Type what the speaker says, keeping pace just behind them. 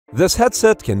This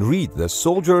headset can read the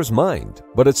soldier's mind,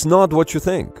 but it's not what you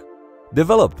think.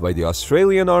 Developed by the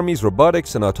Australian Army's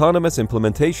Robotics and Autonomous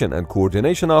Implementation and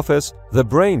Coordination Office, the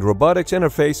Brain Robotics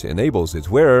Interface enables its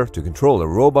wearer to control a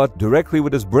robot directly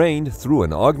with his brain through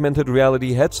an augmented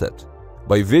reality headset.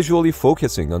 By visually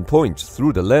focusing on points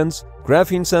through the lens,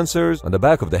 graphene sensors on the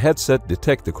back of the headset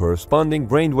detect the corresponding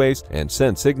brainwaves and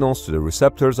send signals to the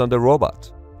receptors on the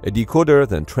robot. A decoder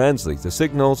then translates the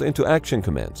signals into action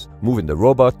commands, moving the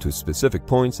robot to specific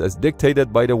points as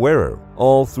dictated by the wearer,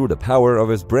 all through the power of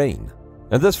his brain.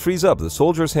 And this frees up the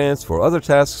soldier's hands for other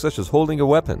tasks such as holding a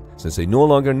weapon, since they no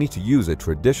longer need to use a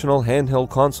traditional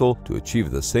handheld console to achieve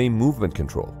the same movement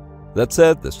control. That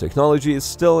said, this technology is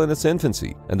still in its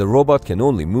infancy, and the robot can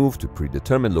only move to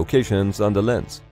predetermined locations on the lens.